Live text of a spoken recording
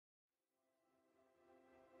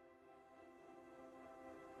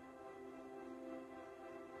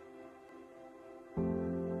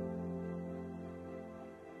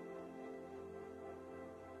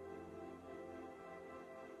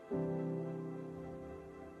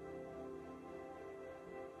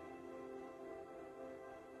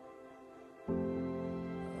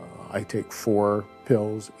I take 4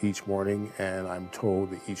 pills each morning, and I'm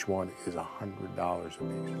told that each one is $100 a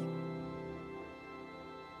piece.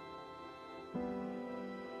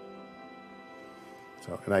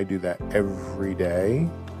 So, and I do that every day.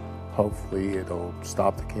 Hopefully it'll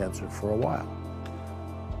stop the cancer for a while.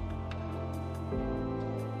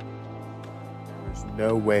 There's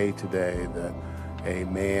no way today that a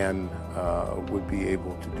man would be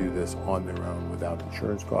able to do this on their own without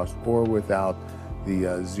insurance costs or without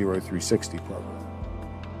the 0360 program.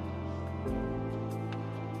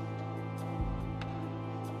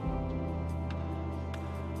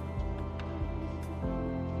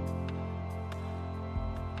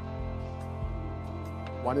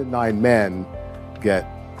 One in 9 men get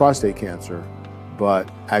prostate cancer, but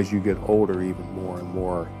as you get older, even more and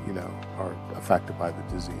more, are affected by the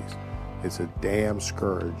disease. It's a damn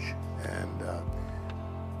scourge, and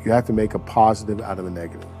you have to make a positive out of a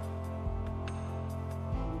negative.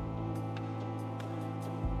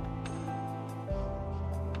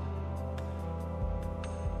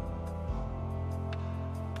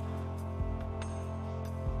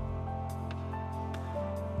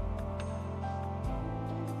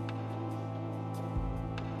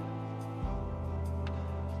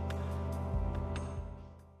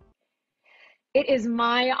 It is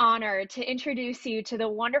my honor to introduce you to the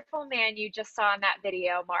wonderful man you just saw in that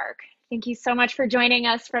video, Mark. Thank you so much for joining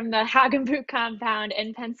us from the Hagenbuch compound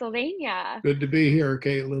in Pennsylvania. Good to be here,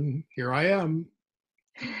 Caitlin. Here I am.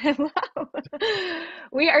 Hello.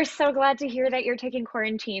 We are so glad to hear that you're taking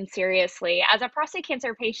quarantine seriously. As a prostate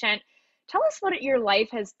cancer patient, tell us what your life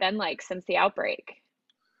has been like since the outbreak.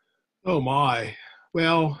 Oh my.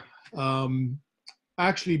 Well,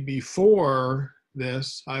 actually before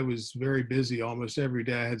this, I was very busy almost every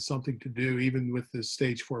day. I had something to do, even with this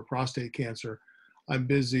stage 4 prostate cancer. I'm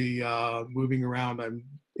busy moving around. I'm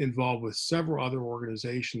involved with several other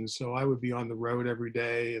organizations, so I would be on the road every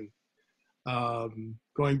day and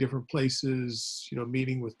going different places,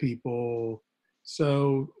 meeting with people.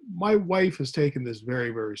 So my wife has taken this very,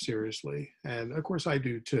 very seriously, and of course I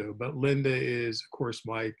do too. But Linda is, of course,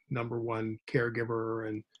 my #1 caregiver,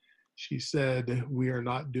 and she said, we are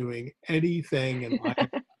not doing anything and I'm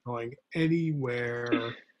not going anywhere.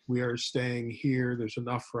 We are staying here. There's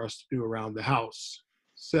enough for us to do around the house.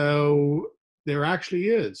 So there actually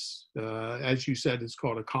is, as you said, it's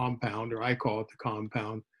called a compound, or I call it the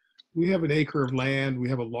compound. We have an acre of land. We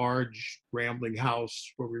have a large rambling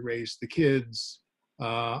house where we raise the kids.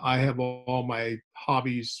 I have all my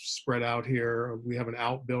hobbies spread out here. We have an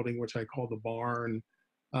outbuilding, which I call the barn.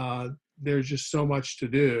 There's just so much to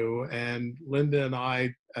do. And Linda and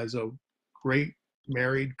I, as a great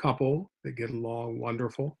married couple that get along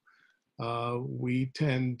wonderful, we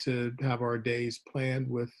tend to have our days planned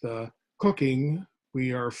with cooking.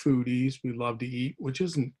 We are foodies. We love to eat, which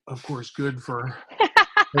isn't, of course, good for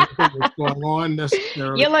everything that's going on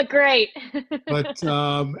necessarily. You look great. But,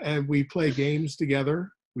 and we play games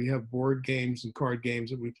together. We have board games and card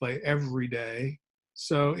games that we play every day.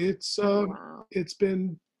 So it's Wow. it's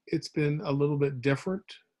been a little bit different,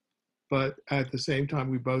 but at the same time,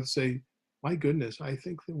 we both say, my goodness, I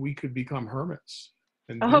think that we could become hermits.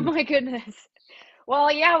 Oh my goodness.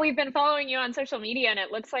 Well, yeah, we've been following you on social media, and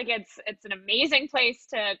it looks like it's an amazing place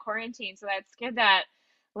to quarantine. So that's good that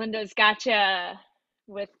Linda's got you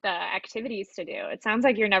with activities to do. It sounds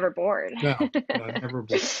like you're never bored. No, never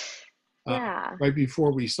bored. Yeah. Right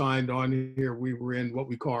before we signed on here, we were in what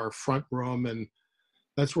we call our front room, and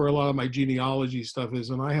that's where a lot of my genealogy stuff is.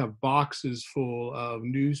 And I have boxes full of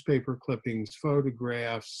newspaper clippings,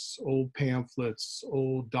 photographs, old pamphlets,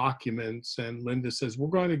 old documents. And Linda says, we're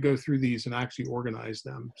going to go through these and actually organize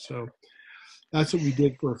them. So that's what we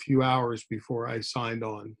did for a few hours before I signed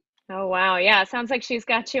on. Oh, wow. Yeah. Sounds like she's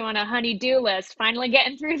got you on a honey-do list, finally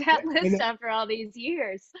getting through that list after all these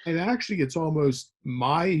years. And actually, it's almost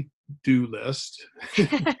my do list,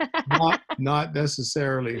 not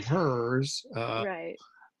necessarily hers. Right.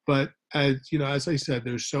 But as I said,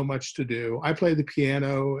 there's so much to do. I play the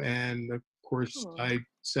piano, and of course, I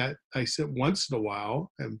sit once in a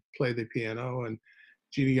while and play the piano. And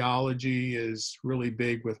genealogy is really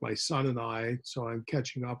big with my son and I, so I'm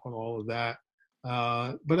catching up on all of that.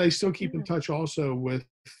 But I still keep in touch also with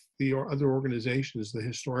the other organizations, the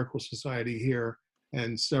Historical Society here,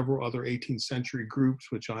 and several other 18th century groups,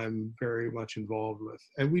 which I'm very much involved with.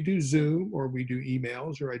 And we do Zoom, or we do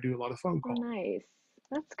emails, or I do a lot of phone calls. Oh, nice.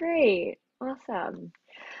 That's great. Awesome.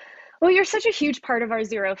 Well, you're such a huge part of our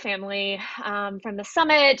Zero family, from the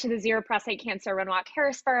summit to the Zero Prostate Cancer Run Walk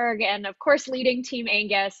Harrisburg, and of course, leading Team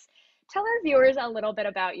Angus. Tell our viewers a little bit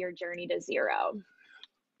about your journey to zero.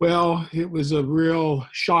 Well, it was a real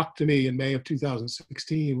shock to me in May of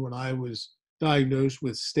 2016 when I was diagnosed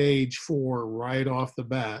with stage 4 right off the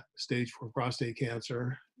bat, stage 4 prostate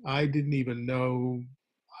cancer. I didn't even know,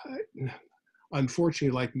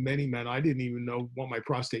 unfortunately, like many men, I didn't even know what my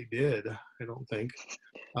prostate did, I don't think.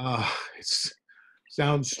 It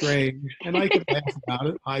sounds strange, and I could laugh about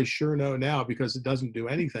it. I sure know now because it doesn't do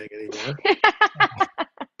anything anymore.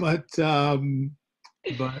 But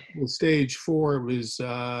with stage 4, it was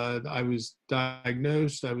I was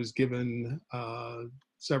diagnosed. I was given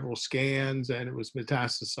several scans, and it was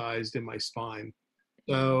metastasized in my spine.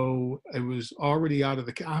 So it was already out of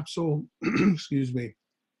the capsule. Excuse me.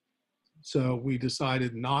 So we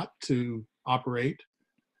decided not to operate,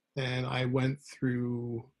 and I went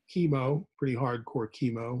through chemo, pretty hardcore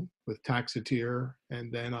chemo with Taxotere,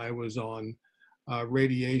 and then I was on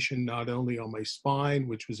radiation not only on my spine,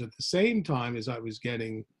 which was at the same time as I was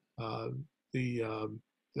getting the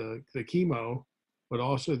chemo, but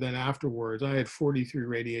also then afterwards. I had 43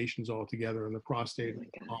 radiations altogether on the prostate at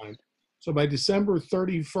the time. So by December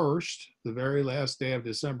 31st, the very last day of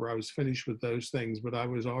December, I was finished with those things, but I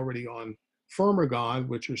was already on Firmagon,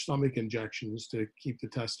 which are stomach injections to keep the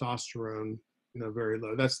testosterone, very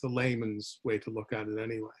low. That's the layman's way to look at it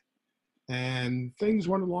anyway. And things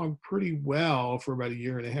went along pretty well for about a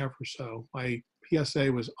year and a half or so. My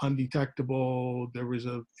PSA was undetectable. There was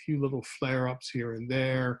a few little flare-ups here and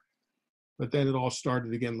there, but then it all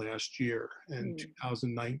started again last year. And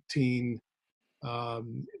 2019,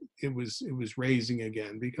 it was raising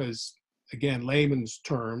again because, again, layman's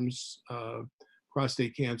terms,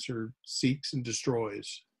 prostate cancer seeks and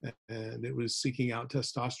destroys, and it was seeking out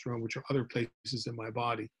testosterone, which are other places in my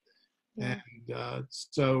body. Yeah. And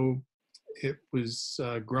so it was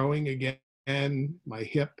growing again, my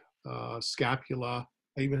hip, scapula.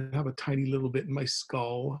 I even have a tiny little bit in my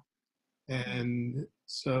skull. And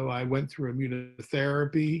so I went through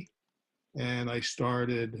immunotherapy, and I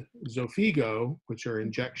started Xofigo, which are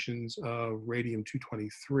injections of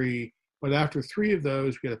radium-223. But after 3 of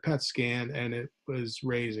those, we had a PET scan, and it was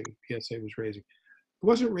raising. PSA was raising. It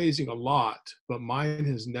wasn't raising a lot, but mine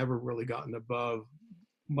has never really gotten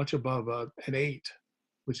much above an 8,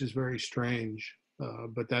 which is very strange.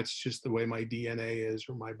 But that's just the way my DNA is,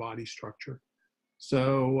 or my body structure.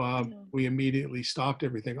 So we immediately stopped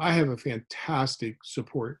everything. I have a fantastic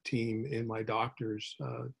support team in my doctors.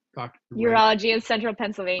 Dr. Urology of Central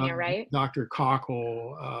Pennsylvania, right? Dr.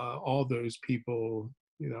 Cockle, all those people,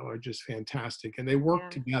 are just fantastic, and they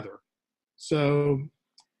work together. So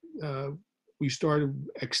we started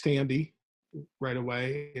Xtandi right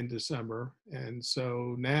away in December, and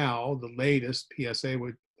so now the latest PSA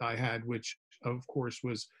I had, which of course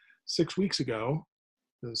was 6 weeks ago,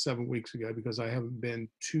 7 weeks ago, because I haven't been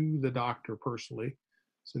to the doctor personally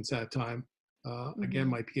since that time. Again,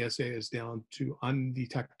 my PSA is down to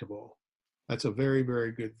undetectable. That's a very,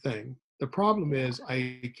 very good thing. The problem is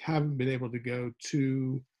I haven't been able to go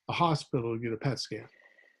to a hospital to get a PET scan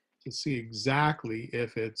to see exactly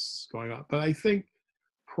if it's going on. But I think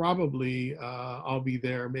probably I'll be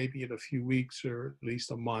there maybe in a few weeks or at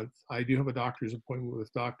least a month. I do have a doctor's appointment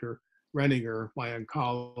with Dr. Renninger, my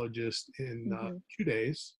oncologist, in 2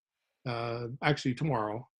 days, actually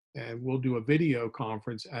tomorrow. And we'll do a video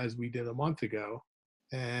conference as we did a month ago.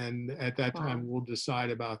 And at that time, we'll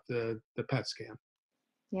decide about the PET scan.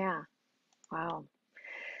 Yeah. Wow.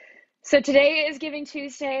 So today is Giving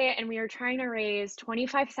Tuesday, and we are trying to raise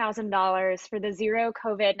 $25,000 for the Zero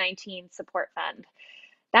COVID-19 Support Fund.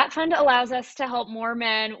 That fund allows us to help more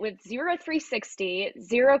men with Zero 360,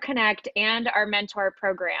 Zero Connect, and our mentor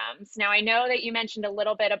programs. Now, I know that you mentioned a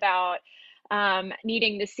little bit about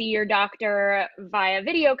needing to see your doctor via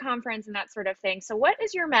video conference and that sort of thing. So what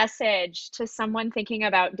is your message to someone thinking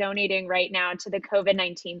about donating right now to the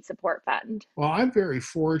COVID-19 Support Fund? Well, I'm very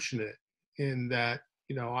fortunate in that,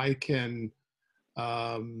 I can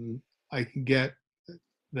get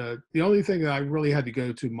the only thing that I really had to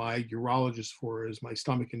go to my urologist for is my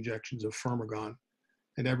stomach injections of Firmagon,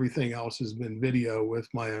 and everything else has been video with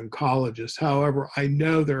my oncologist. However, I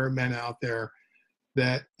know there are men out there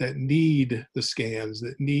that need the scans,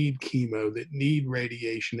 that need chemo, that need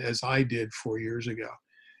radiation, as I did 4 years ago.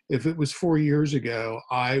 If it was 4 years ago,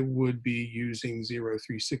 I would be using Zero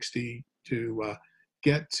 360 to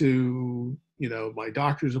get to my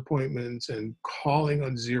doctor's appointments and calling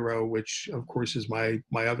on Zero, which of course is my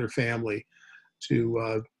other family,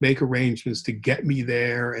 to make arrangements to get me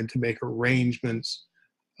there and to make arrangements.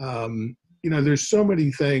 There's so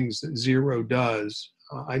many things that Zero does.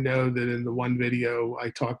 I know that in the one video I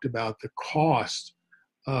talked about the cost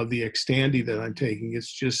of the Xtandi that I'm taking.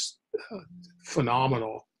 It's just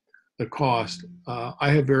phenomenal. the cost. I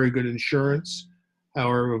have very good insurance.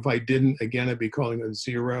 However, if I didn't, again, I'd be calling on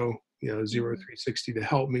zero 360 to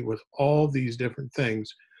help me with all these different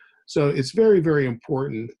things. So it's very, very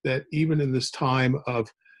important that even in this time of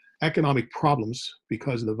economic problems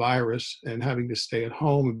because of the virus and having to stay at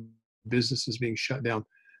home, businesses being shut down,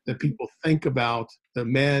 that people think about the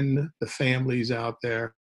men, the families out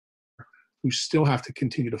there who still have to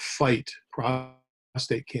continue to fight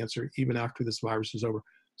prostate cancer even after this virus is over.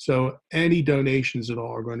 So any donations at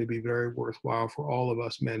all are going to be very worthwhile for all of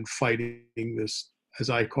us men fighting this, as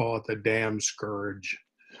I call it, the damn scourge.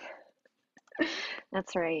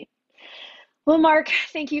 That's right. Well, Mark,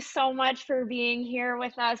 thank you so much for being here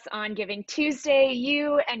with us on Giving Tuesday.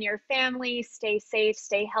 You and your family stay safe,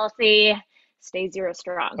 stay healthy, stay zero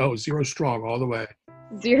strong. Oh, zero strong all the way.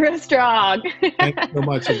 Zero strong. Thanks so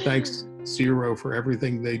much, and thanks Zero for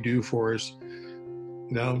everything they do for us.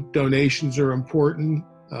 Donations are important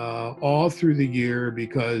all through the year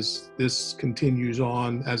because this continues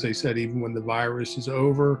on. As I said, even when the virus is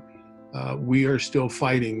over, we are still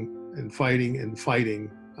fighting and fighting and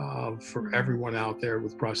fighting for everyone out there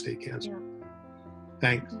with prostate cancer. Yeah.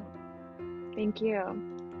 Thanks. Thank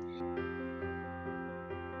you.